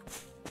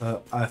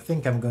I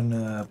think I'm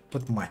gonna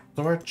put my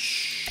torch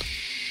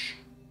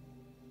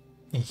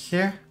in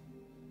here.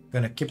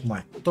 Gonna keep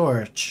my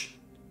torch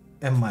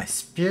and my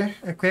spear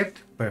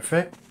equipped.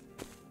 Perfect.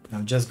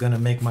 I'm just gonna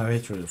make my way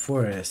through the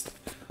forest.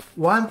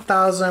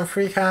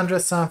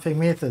 1,300 something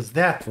meters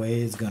that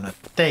way. Is gonna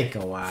take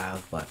a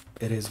while, but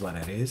it is what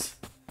it is.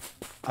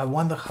 I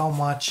wonder how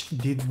much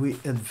did we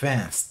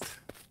advance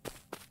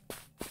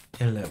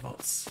in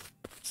levels.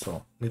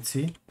 So let's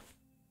see.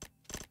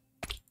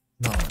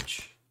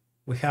 Knowledge.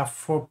 We have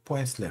 4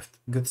 points left.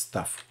 Good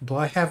stuff. Do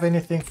I have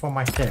anything for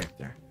my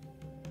character?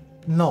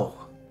 No,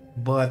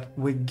 but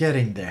we're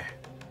getting there.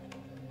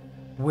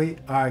 We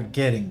are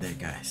getting there,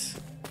 guys.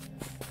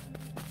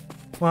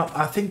 Well,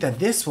 I think that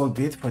this will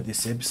be it for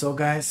this episode,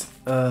 guys.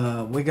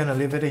 We're gonna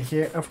leave it in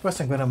here. Of course,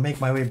 I'm gonna make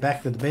my way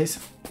back to the base.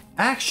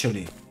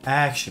 Actually,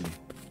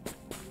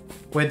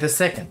 wait a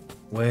second.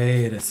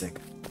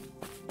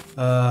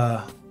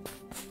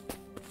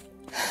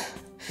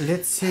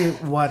 Let's see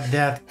what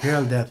that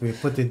girl that we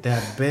put in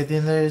that bed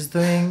in there is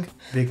doing,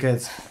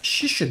 because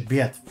she should be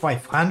at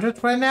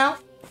 500 right now.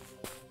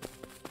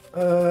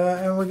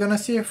 And we're gonna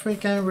see if we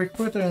can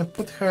recruit her and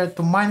put her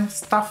to mine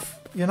stuff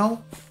you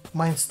know,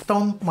 my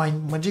stone, my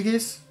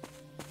majigis,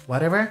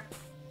 whatever.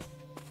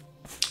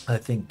 I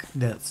think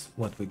that's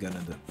what we're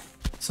gonna do.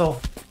 So,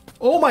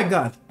 oh my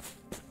god!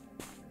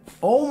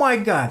 Oh my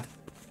god!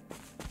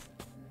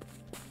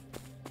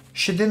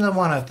 She didn't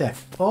want to attack.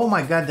 Oh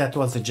my god, that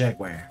was a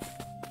jaguar.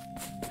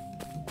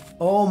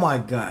 Oh my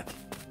god.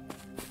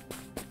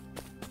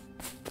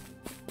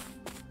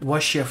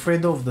 Was she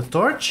afraid of the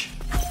torch?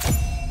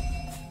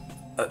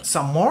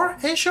 Some more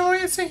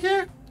insurance in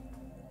here?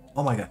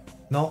 Oh my god.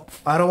 No,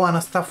 I don't want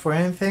to stop for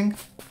anything.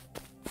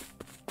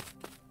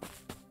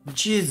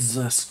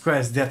 Jesus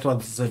Christ, that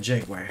was a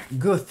jaguar.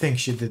 Good thing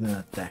she didn't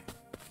attack.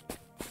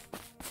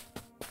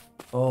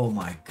 Oh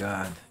my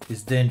god.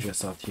 It's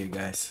dangerous out here,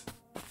 guys.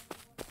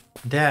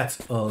 That's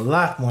a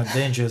lot more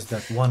dangerous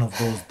than one of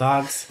those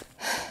dogs.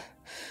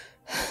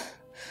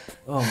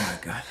 Oh my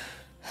god.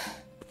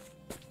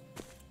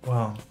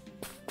 Well,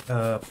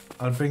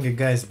 I'll bring you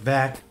guys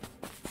back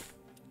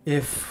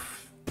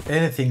if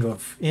anything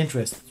of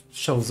interest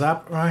shows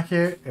up around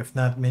here. If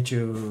not, meet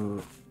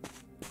you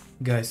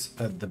guys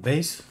at the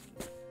base.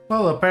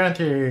 Well,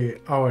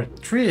 apparently our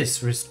tree is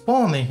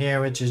respawning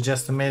here, which is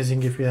just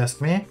amazing if you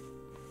ask me.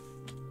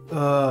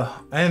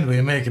 And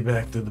we make it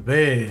back to the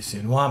base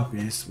in one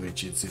piece,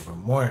 which is even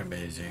more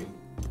amazing.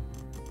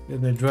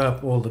 Then we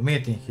drop all the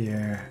meat in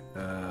here.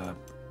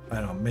 I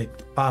don't know, make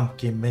the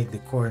pumpkin, make the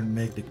corn,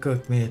 make the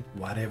cooked meat,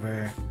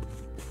 whatever.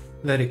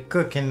 Let it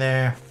cook in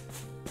there.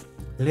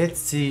 Let's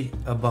see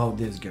about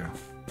this girl.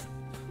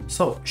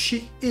 So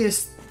she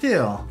is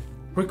still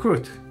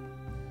recruit.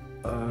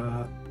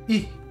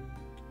 E.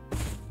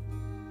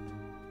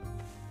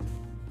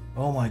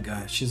 Oh my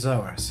god, she's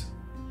ours.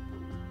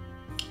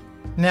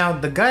 Now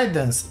the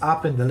guidance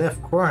up in the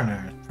left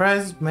corner,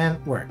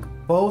 tribesman work,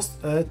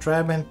 post a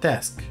tribesman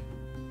task.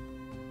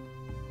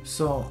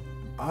 So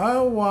I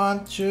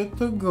want you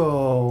to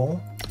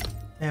go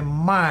and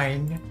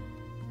mine.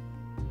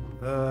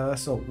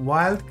 So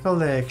wild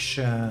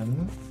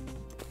collection.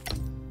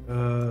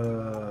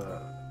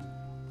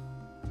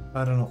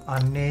 I don't know,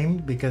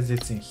 unnamed because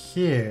it's in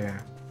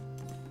here.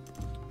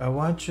 I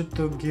want you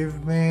to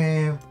give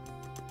me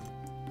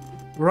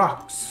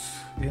rocks,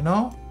 you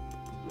know?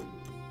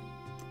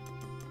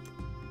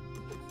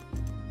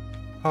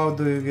 How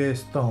do you get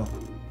stone?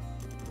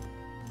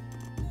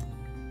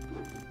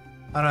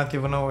 I don't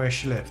even know where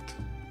she left.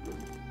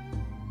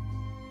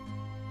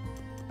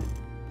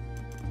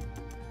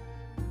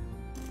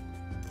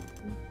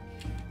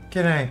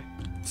 Can I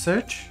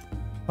search?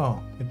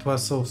 Oh, it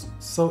was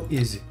so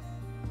easy.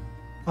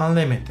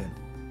 Unlimited.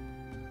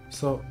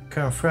 So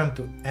confirm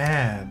to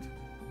add.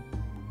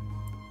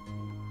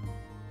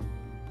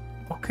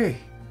 Okay,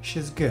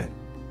 she's good.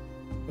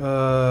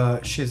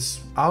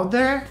 She's out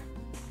there.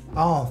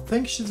 I don't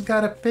think she's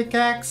got a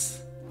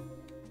pickaxe,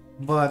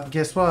 but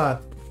guess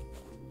what?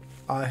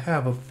 I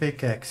have a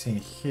pickaxe in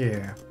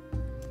here.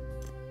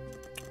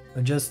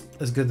 Just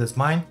as good as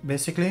mine,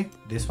 basically,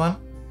 this one.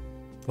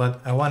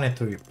 But I wanted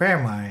to repair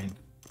mine.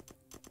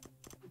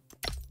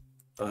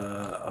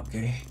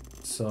 Okay,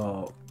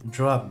 so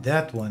drop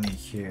that one in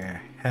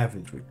here, have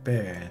it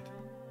repaired.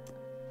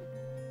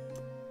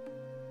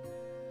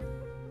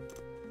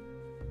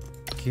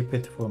 Keep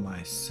it for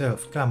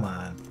myself, come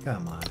on,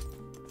 come on.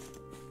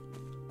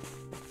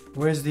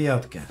 Where's the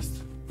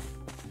outcast?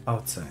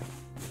 Outside.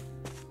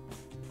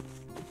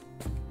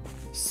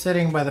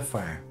 Sitting by the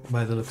fire,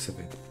 by the looks of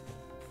it.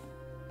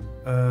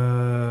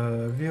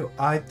 View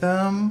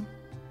item.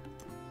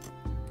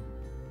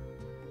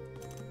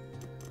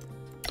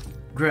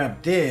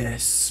 Grab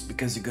this,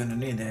 because you're gonna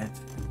need it.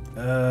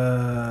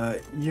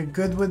 You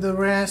good with the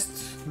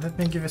rest? Let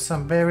me give you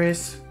some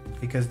berries,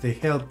 because they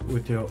help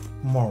with your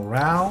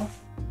morale.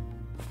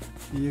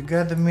 You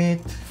got the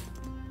meat.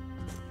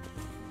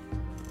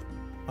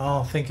 I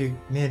don't think you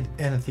need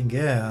anything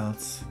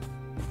else.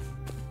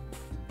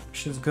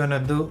 She's gonna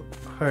do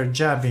her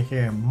job in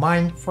here.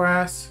 Mine for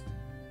us.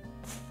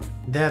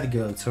 That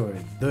girl's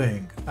already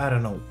doing. I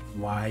don't know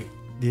why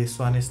this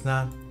one is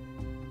not.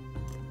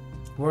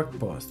 Work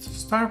post.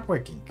 Start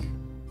working.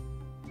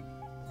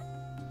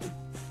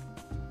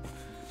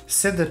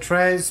 Set the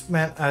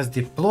tribesman as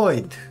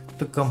deployed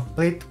to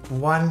complete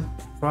one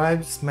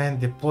tribesman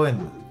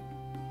deployment.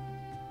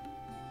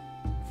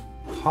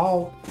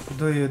 How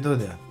do you do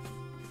that?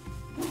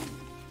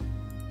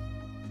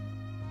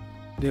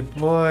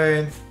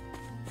 Deploy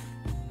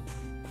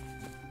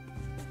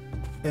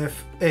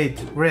F8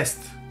 rest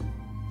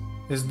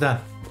is done.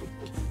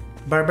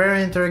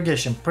 Barbarian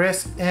interrogation.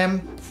 Press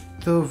M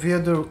to view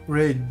the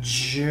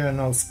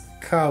regional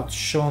scout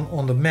shown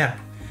on the map.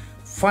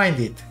 Find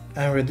it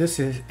and reduce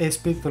its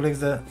HP to less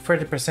than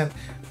 30%,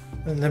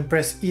 and then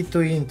press E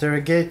to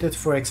interrogate it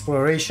for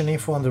exploration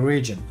info on the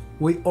region.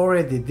 We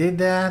already did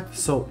that,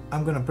 so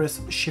I'm gonna press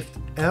Shift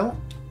L.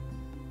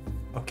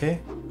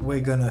 Okay,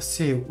 we're gonna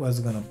see what's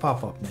gonna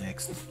pop up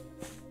next.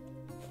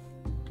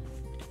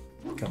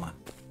 Come on.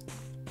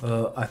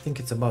 I think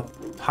it's about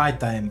high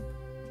time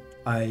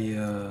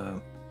I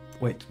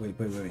wait,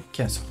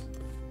 cancel.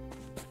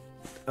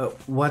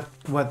 What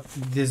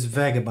this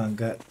vagabond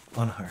got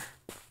on her.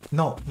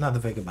 No, not the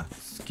vagabond.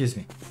 Excuse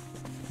me.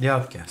 The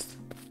outcast.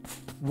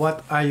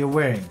 What are you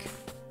wearing?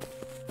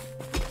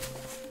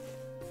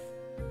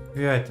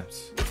 View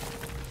items.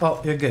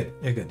 Oh, you're good.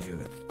 You're good. You're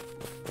good.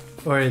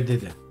 Already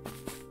did it.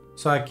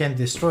 So I can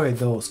destroy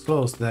those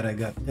clothes that I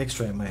got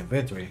extra in my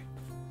inventory.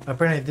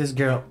 Apparently this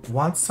girl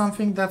wants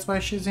something, that's why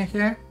she's in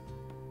here.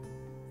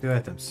 Few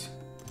items.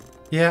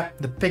 Yeah,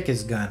 the pick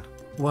is gone.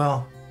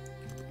 Well,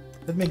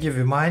 let me give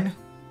you mine.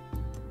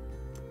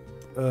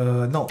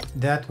 No,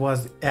 that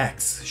was the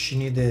axe. She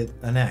needed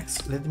an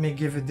axe. Let me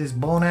give you this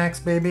bone axe,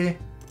 baby.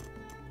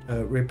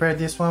 Repair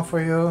this one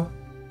for you.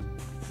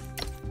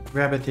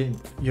 Grab it in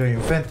your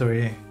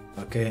inventory.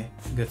 Okay,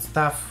 good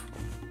stuff.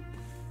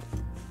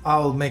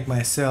 I'll make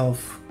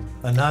myself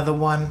another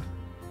one.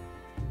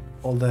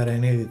 All that I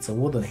need is a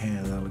wooden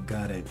handle.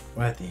 Got it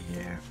right in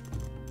here.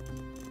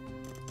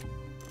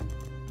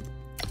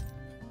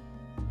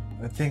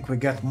 I think we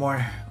got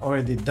more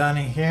already done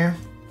in here.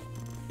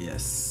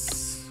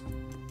 Yes.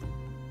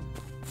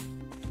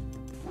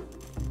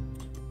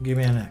 Give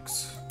me an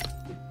axe.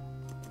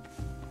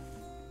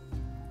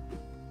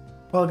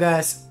 Well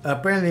guys,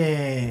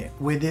 apparently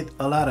we did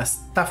a lot of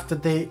stuff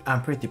today.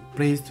 I'm pretty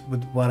pleased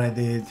with what I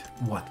did,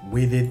 what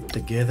we did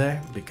together,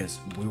 because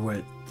we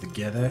were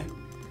together.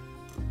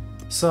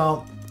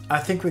 So I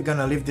think we're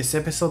gonna leave this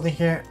episode in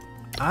here.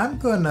 I'm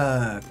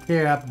gonna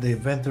clear up the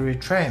inventory,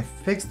 try and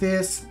fix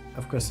this.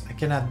 Of course I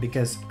cannot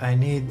because I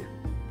need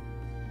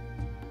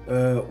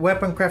a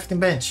weapon crafting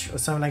bench or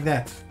something like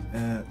that.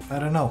 I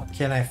don't know,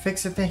 can I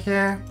fix it in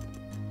here?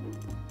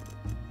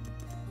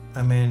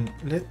 I mean,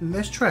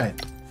 let's try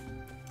it.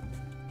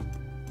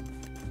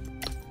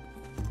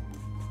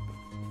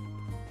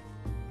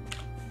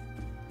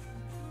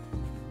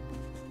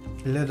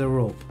 Leather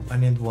rope, I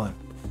need one.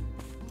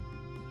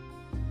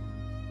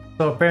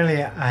 So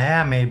apparently I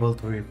am able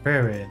to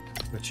repair it,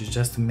 which is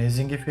just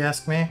amazing if you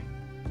ask me.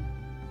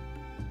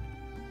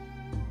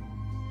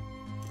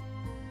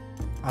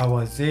 I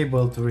was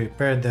able to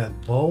repair that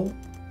bow,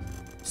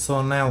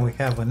 so now we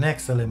have an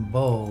excellent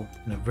bow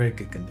in a very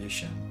good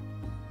condition.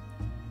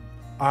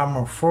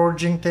 Armor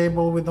forging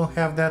table, we don't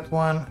have that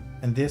one,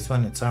 and this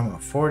one it's armor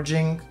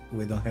forging,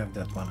 we don't have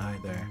that one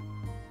either.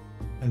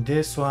 And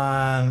this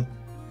one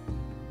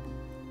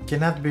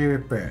cannot be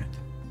repaired.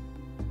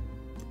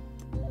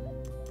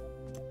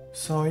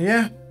 So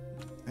yeah,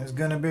 it's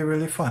gonna be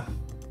really fun,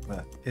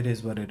 but it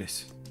is what it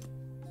is.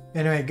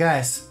 Anyway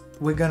guys,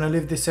 we're gonna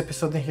leave this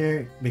episode in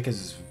here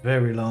because it's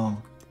very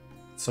long.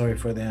 Sorry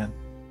for that.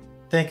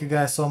 Thank you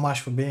guys so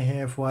much for being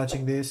here, for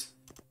watching this.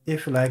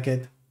 If you like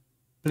it,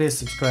 please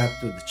subscribe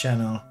to the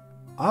channel.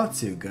 I'll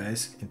see you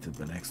guys into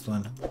the next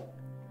one.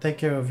 Take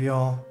care of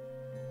y'all.